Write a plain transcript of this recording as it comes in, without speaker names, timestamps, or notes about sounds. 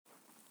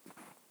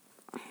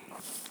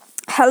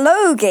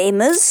Hello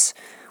gamers,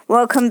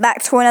 welcome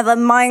back to another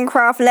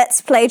Minecraft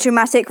Let's Play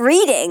dramatic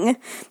reading.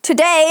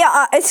 Today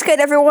I scared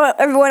everyone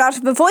out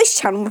of the voice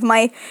channel with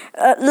my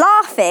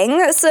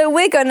laughing, so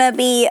we're gonna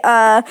be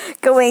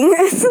going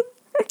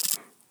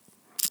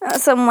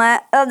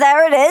somewhere.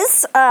 There it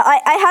is.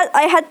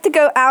 I had to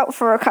go out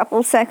for a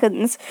couple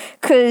seconds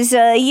because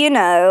I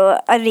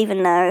don't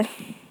even know.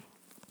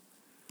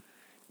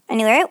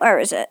 Anyway, where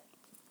is it?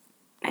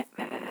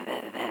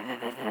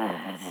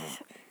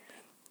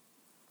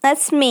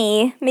 That's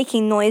me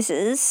making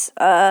noises.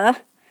 I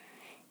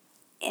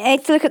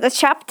have to look at the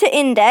chapter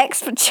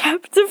index for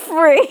chapter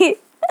 3.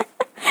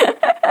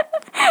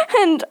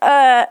 And,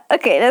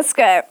 okay, let's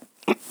go.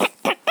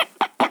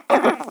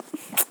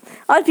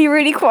 I'd be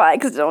really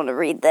quiet because I don't want to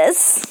read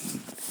this.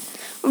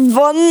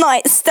 One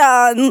night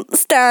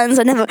stands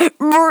another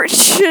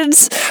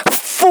Richard's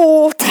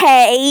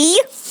forte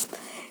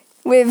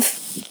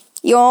with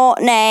your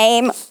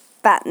name.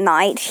 That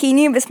night, he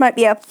knew this might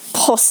be a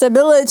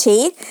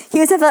possibility.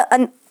 He was ever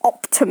an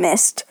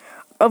optimist.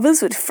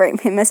 Others would frame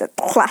him as a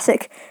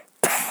classic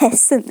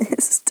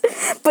pessimist.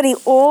 But he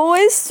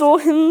always saw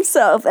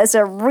himself as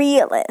a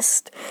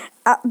realist.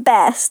 At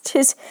best,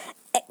 his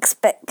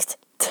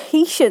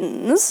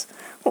expectations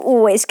were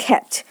always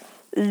kept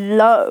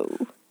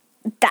low.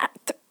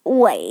 That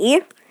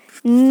way,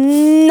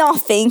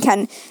 nothing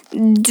can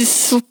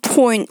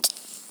disappoint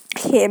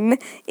him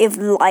if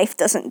life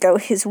doesn't go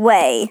his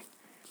way.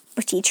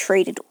 But he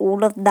traded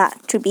all of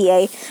that to be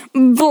a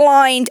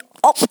blind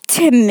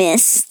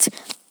optimist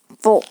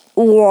for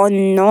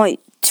one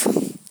night.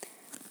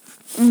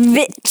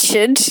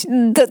 Richard,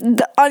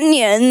 the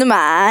onion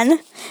man,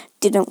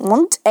 didn't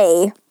want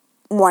a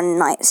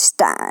one-night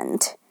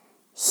stand.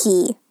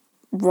 He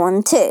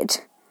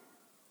wanted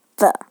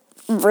the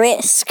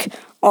risk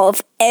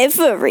of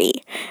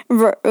every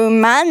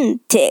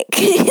romantic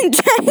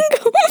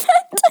entanglement.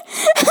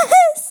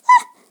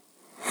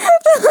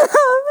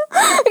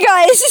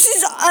 Guys, this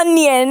is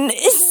Onion.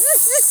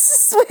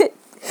 It's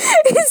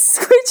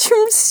switch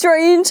from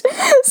strange.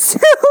 So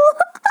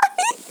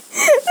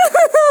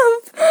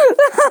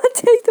I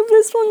take the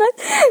bliss one night,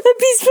 the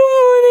peaceful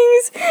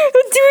mornings.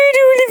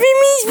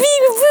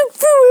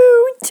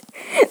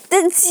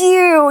 That's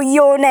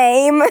your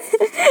name.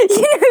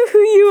 You know who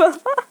you are.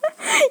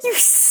 You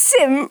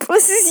simp.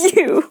 This is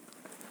you.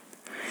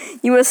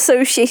 You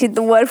associated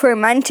the word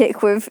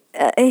romantic with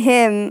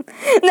him.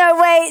 No,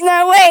 wait.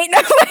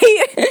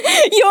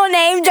 Your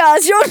name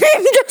does. I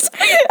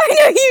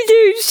know you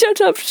do.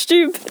 Shut up,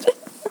 stupid.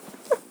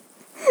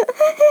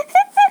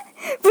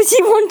 But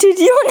he wanted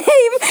your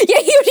name.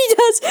 Yeah, he already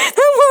does.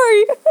 Don't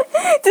worry.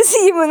 To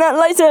see him in that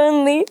light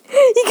only.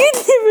 He could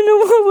live in a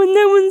world where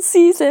no one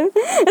sees him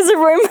as a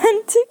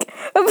romantic,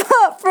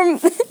 apart from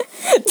Daniel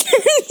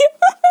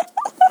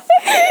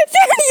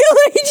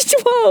age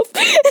 12.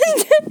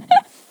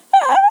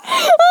 Oh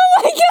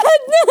my god,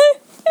 no!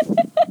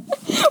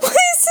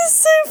 Why is this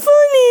so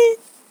funny?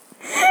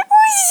 As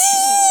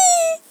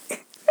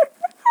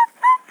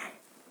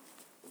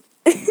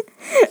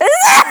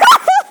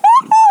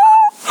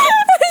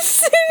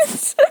soon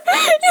as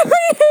your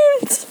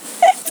name's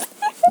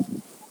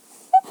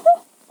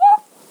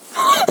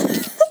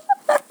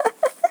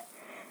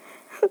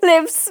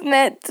lips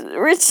met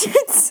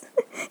Richard's.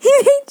 He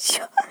made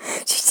sure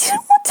she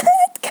didn't want to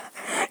let go.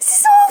 This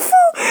is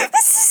awful.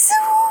 This is so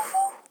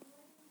awful.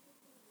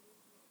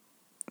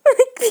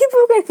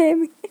 People can hear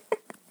me.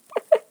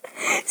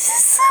 This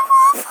is so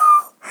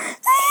awful.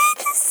 I hate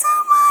this so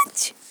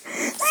much.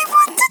 I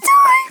want to die.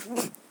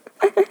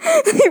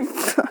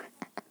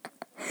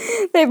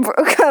 They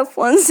broke up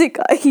once it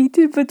got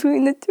heated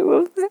between the two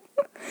of them.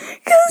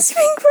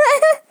 Gasping for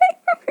air, they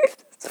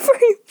removed his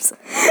frames.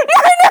 No.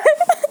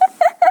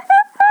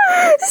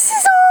 This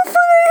is awful. I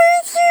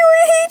hate you. I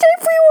hate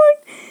everyone.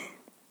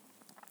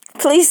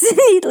 Placed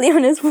neatly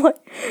on his white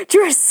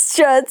dress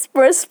shirt's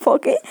breast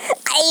pocket.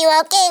 Are you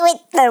okay with...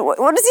 No,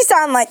 what does he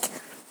sound like?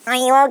 Are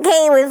you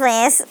okay with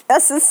this?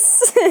 That's a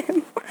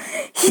sim.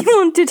 He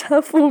wanted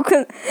her full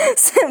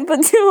consent, but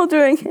not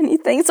doing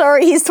anything.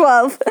 Sorry, he's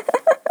 12.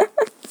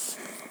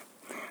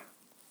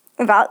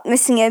 Without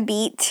missing a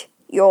beat,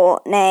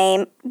 your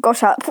name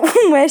got up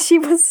from where she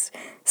was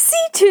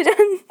seated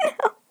and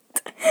knelt.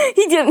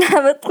 He didn't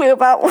have a clue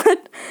about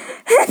what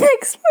her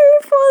next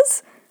move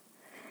was.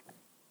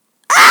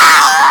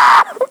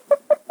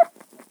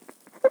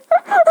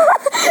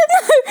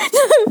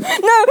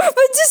 No,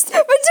 but just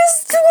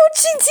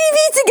watching TV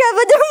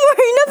together, don't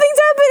worry, nothing's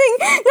happening,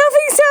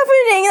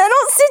 they're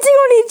not sitting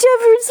on each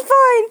other, it's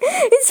fine,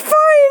 it's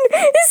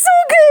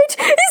all good.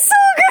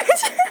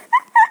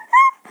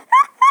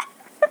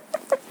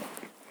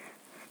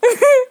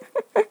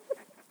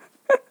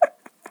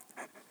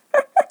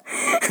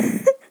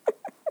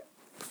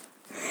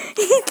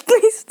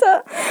 Please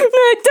stop.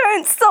 No,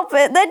 don't stop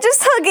it. They're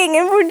just hugging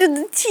in front of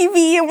the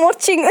TV and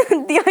watching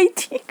the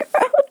IT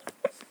crowd.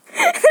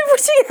 They're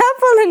watching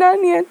Apple and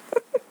Onion.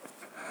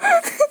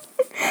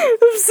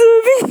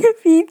 Observing her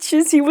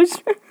features, he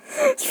was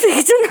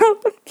Speaks on how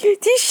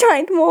beauty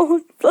shined more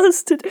and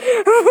flustered.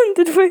 I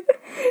wondered where.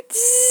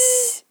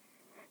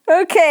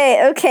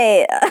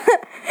 Okay.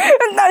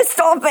 No,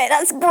 stop it.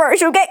 That's gross.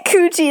 You'll get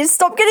cooties.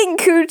 Stop getting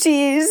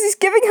cooties. He's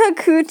giving her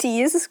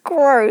cooties. It's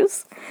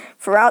gross.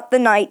 Throughout the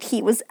night,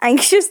 he was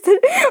anxious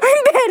that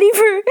I'm barely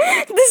for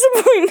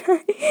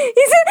disappointment.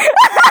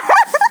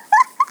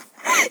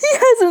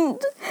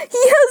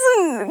 He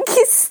hasn't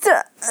kissed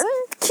a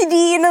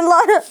kitty in a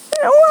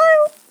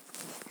while.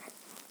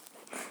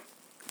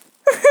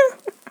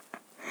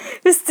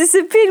 This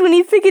disappeared when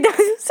he figured out.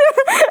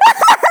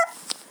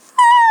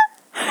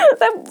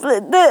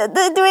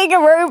 They're doing a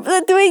rope.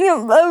 They're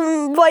doing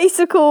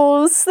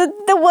bicycles.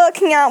 They're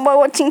working out while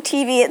watching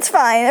TV. It's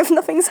fine if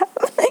nothing's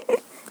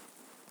happening.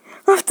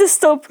 I have to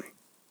stop.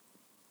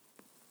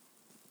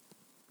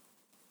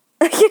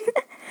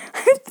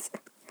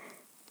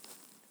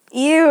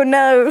 Ew,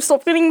 no,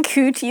 stop getting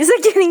cooties.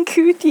 They're getting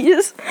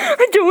cooties.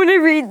 I don't want to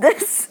read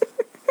this.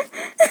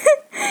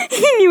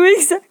 He knew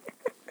exactly.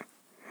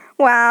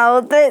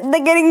 Wow, they're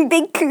getting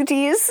big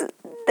cooties.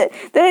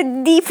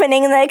 They're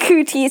deepening their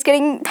cooties,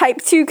 getting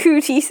type 2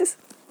 cooties.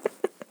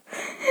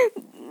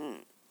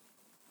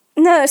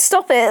 No,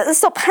 stop it.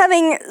 Stop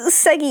having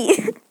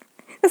seggy.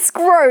 It's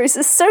gross.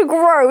 It's so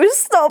gross.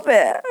 Stop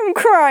it. I'm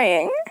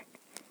crying.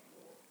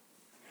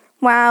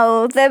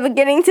 Wow, they're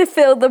beginning to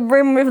fill the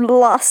room with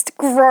lust.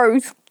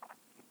 Gross.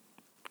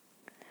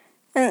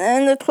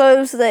 And the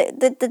clothes,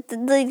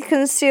 they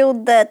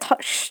concealed their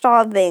touch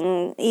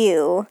starving.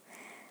 Ew.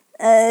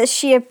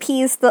 She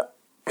appeased the...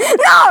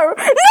 No!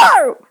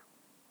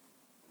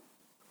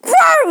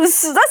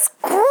 Gross! That's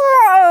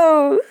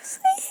gross!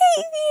 I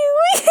hate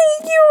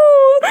you!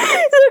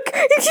 Look,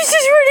 if you're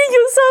just reading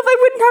yourself, I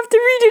wouldn't have to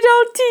read it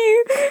out to you.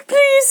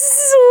 Please, this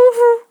is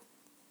awful.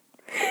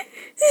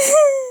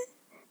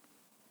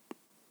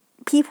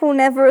 People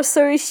never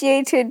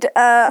associated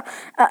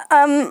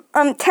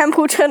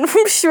Templeton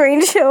from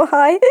Strange Hill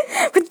High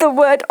with the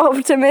word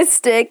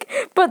optimistic,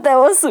 but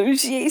they'll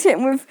associate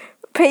him with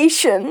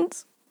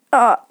patient.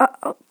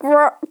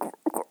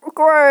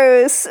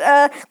 Gross.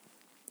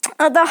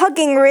 They're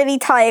hugging really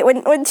tight.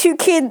 When two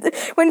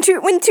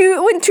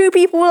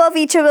people love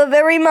each other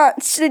very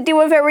much, they do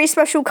a very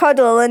special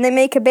cuddle and they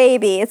make a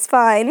baby. It's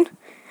fine.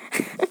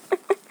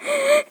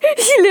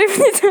 She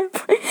lived in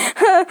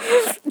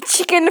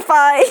chicken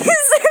thighs.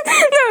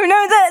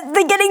 No,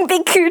 they're getting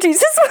big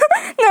cooties.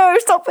 No,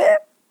 stop it.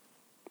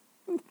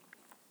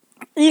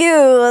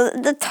 You're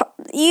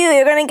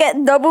gonna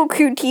get double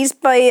cooties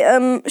by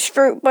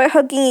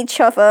hugging each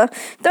other.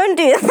 Don't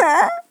do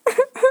that.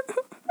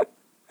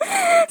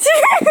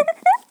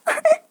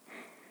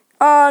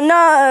 Oh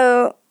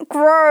no,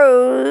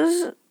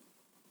 gross.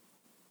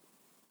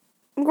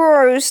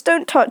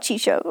 Don't touch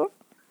each other.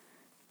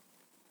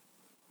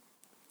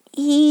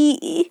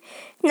 This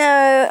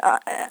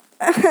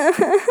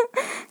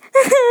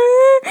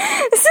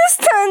has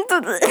turned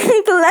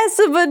into less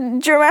of a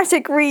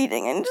dramatic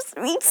reading and just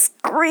me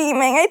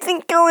screaming. I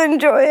think you'll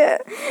enjoy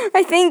it.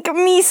 I think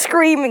me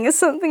screaming is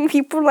something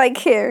people like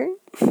hearing.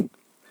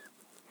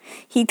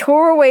 He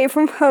tore away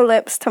from her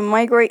lips to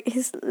migrate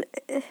his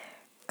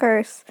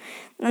curse.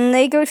 And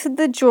they go to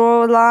the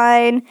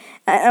jawline.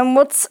 And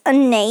what's a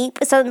nape?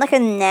 Is that like a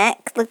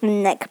neck? Like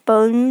neck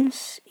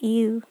bones?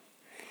 Ew.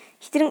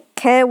 He didn't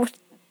care what...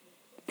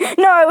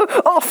 No!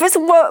 Office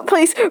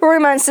workplace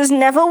romances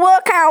never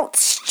work out,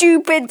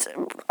 stupid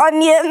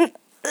onion.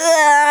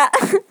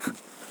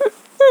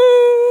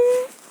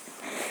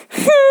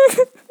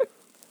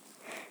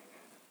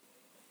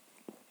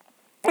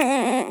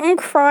 I'm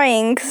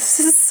crying because this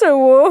is so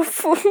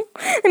awful.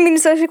 I mean,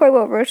 it's actually quite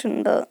well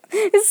written, but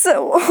it's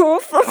so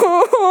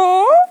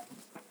awful.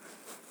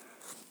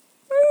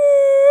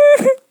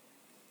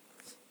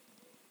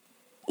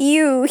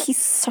 Ew, he's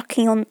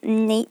sucking on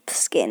nape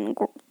skin.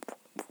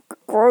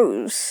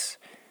 Gross.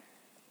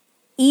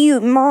 Ew,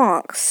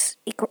 marks.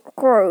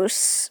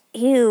 Gross.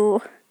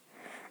 Ew.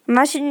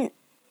 Imagine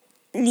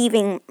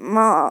leaving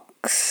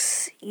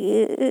marks.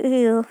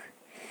 Ew.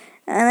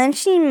 And then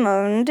she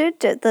moaned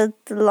at the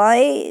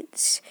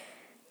light.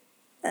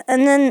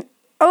 And then,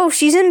 oh,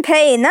 she's in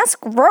pain. That's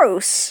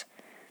gross.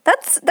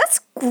 That's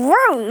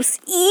gross.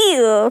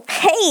 Ew.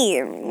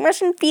 Pain.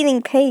 Imagine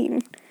feeling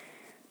pain.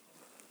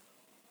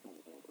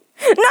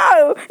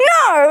 No.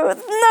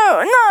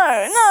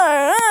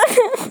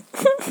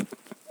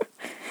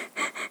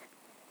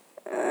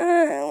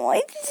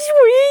 Why did you...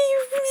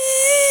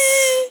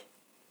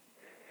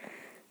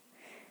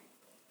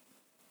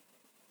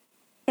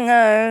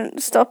 No,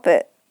 stop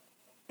it.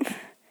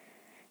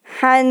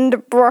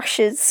 Hand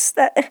brushes.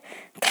 That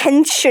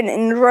tension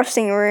in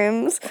dressing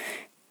rooms.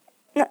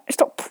 No,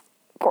 stop.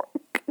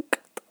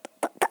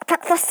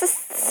 That's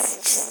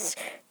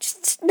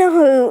just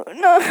no.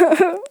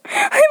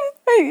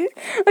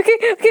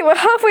 Okay, we're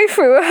halfway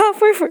through.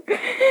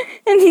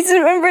 And he's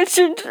in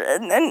Richard,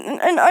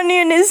 and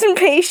Onion is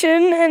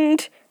impatient,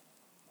 and...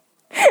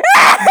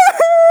 Guys,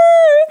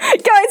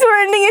 we're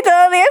ending it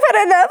early. I've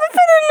had enough.